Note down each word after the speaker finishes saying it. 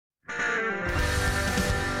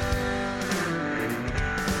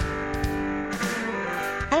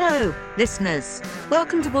Hello, listeners.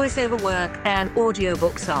 Welcome to Voiceover Work and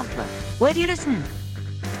Audiobook Sampler. Where do you listen?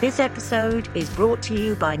 This episode is brought to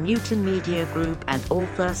you by Newton Media Group and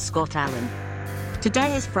author Scott Allen.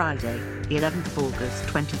 Today is Friday, the 11th of August,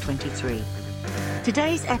 2023.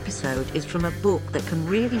 Today's episode is from a book that can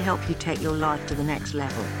really help you take your life to the next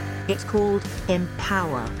level. It's called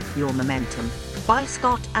Empower Your Momentum by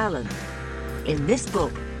Scott Allen. In this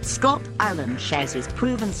book, Scott Allen shares his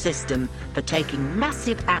proven system for taking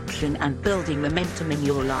massive action and building momentum in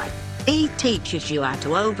your life. He teaches you how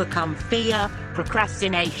to overcome fear,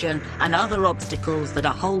 procrastination, and other obstacles that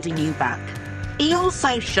are holding you back. He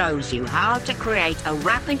also shows you how to create a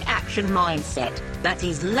rapid action mindset that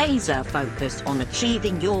is laser focused on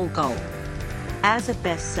achieving your goal. As a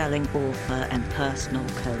best-selling author and personal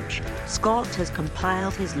coach, Scott has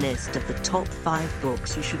compiled his list of the top 5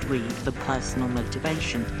 books you should read for personal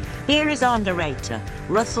motivation. Here is our narrator,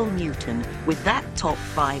 Russell Newton, with that top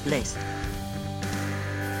 5 list.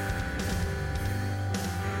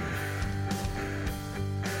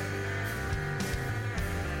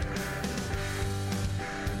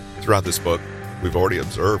 Throughout this book, we've already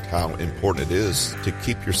observed how important it is to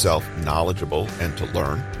keep yourself knowledgeable and to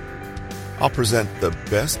learn. I'll present the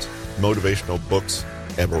best motivational books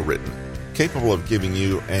ever written, capable of giving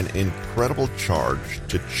you an incredible charge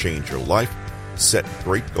to change your life, set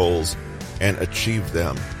great goals, and achieve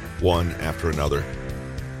them one after another.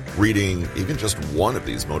 Reading even just one of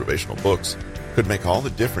these motivational books could make all the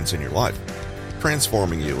difference in your life,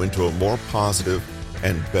 transforming you into a more positive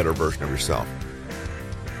and better version of yourself.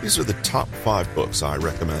 These are the top 5 books I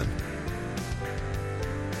recommend.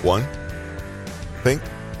 1. Think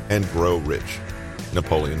and Grow Rich,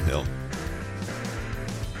 Napoleon Hill.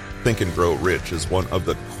 Think and Grow Rich is one of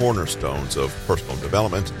the cornerstones of personal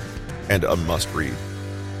development and a must-read.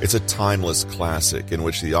 It's a timeless classic in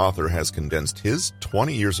which the author has condensed his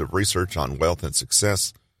 20 years of research on wealth and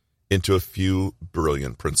success into a few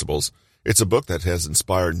brilliant principles. It's a book that has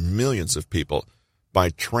inspired millions of people by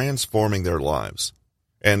transforming their lives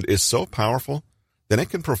and is so powerful that it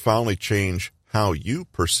can profoundly change how you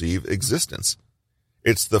perceive existence.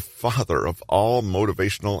 It's the father of all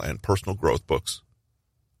motivational and personal growth books.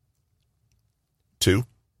 2.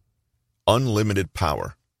 Unlimited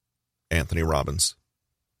Power, Anthony Robbins.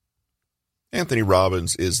 Anthony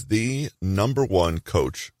Robbins is the #1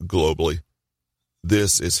 coach globally.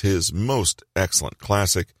 This is his most excellent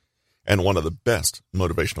classic and one of the best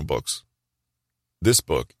motivational books. This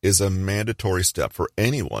book is a mandatory step for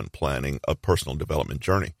anyone planning a personal development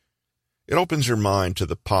journey. It opens your mind to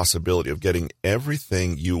the possibility of getting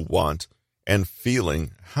everything you want and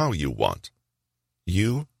feeling how you want.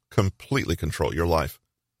 You completely control your life.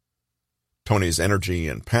 Tony's energy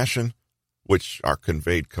and passion, which are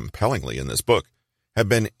conveyed compellingly in this book, have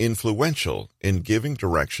been influential in giving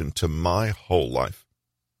direction to my whole life.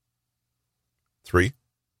 3.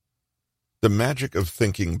 The Magic of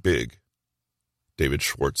Thinking Big, David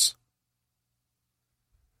Schwartz.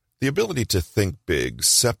 The ability to think big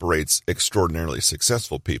separates extraordinarily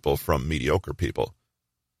successful people from mediocre people.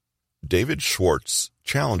 David Schwartz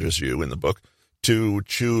challenges you in the book to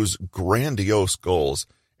choose grandiose goals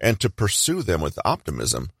and to pursue them with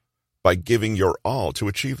optimism by giving your all to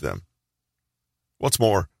achieve them. What's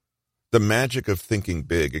more, the magic of thinking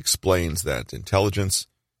big explains that intelligence,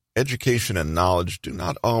 education, and knowledge do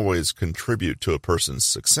not always contribute to a person's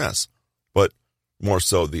success, but more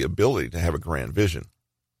so the ability to have a grand vision.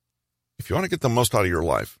 If you want to get the most out of your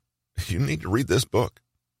life, you need to read this book.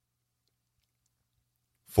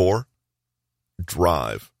 4.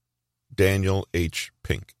 Drive, Daniel H.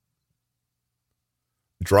 Pink.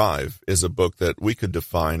 Drive is a book that we could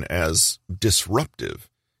define as disruptive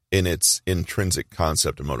in its intrinsic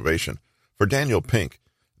concept of motivation. For Daniel Pink,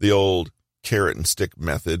 the old carrot and stick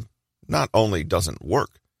method not only doesn't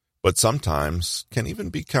work, but sometimes can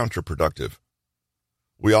even be counterproductive.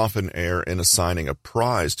 We often err in assigning a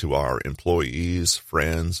prize to our employees,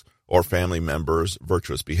 friends, or family members'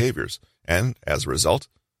 virtuous behaviors, and as a result,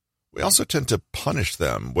 we also tend to punish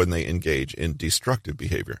them when they engage in destructive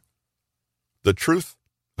behavior. The truth,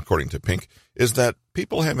 according to Pink, is that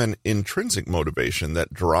people have an intrinsic motivation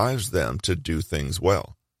that drives them to do things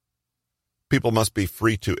well. People must be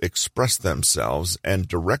free to express themselves and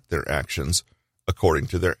direct their actions according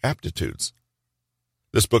to their aptitudes.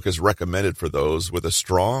 This book is recommended for those with a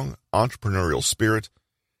strong entrepreneurial spirit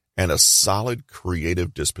and a solid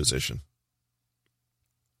creative disposition.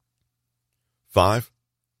 5.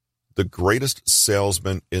 The Greatest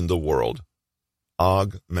Salesman in the World,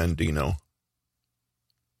 Og Mandino.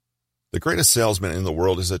 The Greatest Salesman in the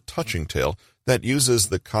World is a touching tale that uses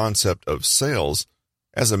the concept of sales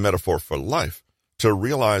as a metaphor for life to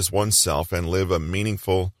realize oneself and live a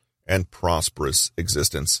meaningful and prosperous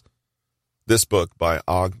existence. This book by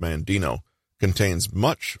Og Mandino contains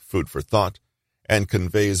much food for thought and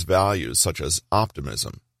conveys values such as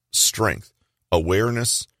optimism, strength,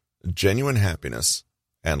 awareness, genuine happiness,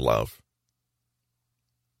 and love.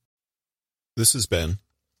 This has been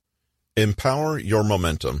Empower Your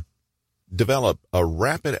Momentum. Develop a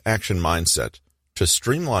rapid action mindset to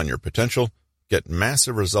streamline your potential, get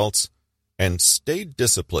massive results, and stay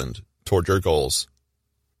disciplined toward your goals.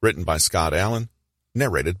 Written by Scott Allen,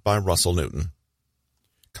 narrated by Russell Newton.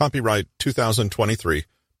 Copyright 2023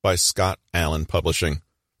 by Scott Allen Publishing.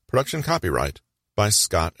 Production copyright by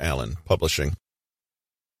Scott Allen Publishing.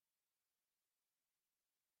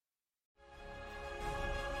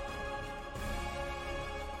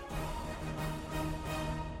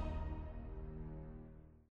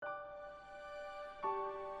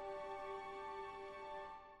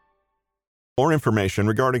 More information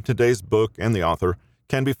regarding today's book and the author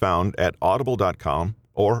can be found at audible.com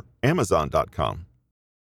or amazon.com.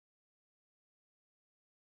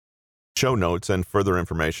 Show notes and further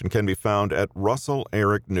information can be found at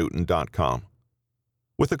russellericnewton.com.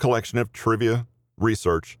 With a collection of trivia,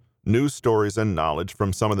 research, news stories, and knowledge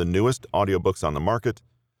from some of the newest audiobooks on the market,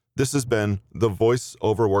 this has been the Voice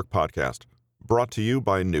Over Work podcast, brought to you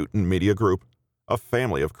by Newton Media Group, a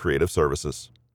family of creative services.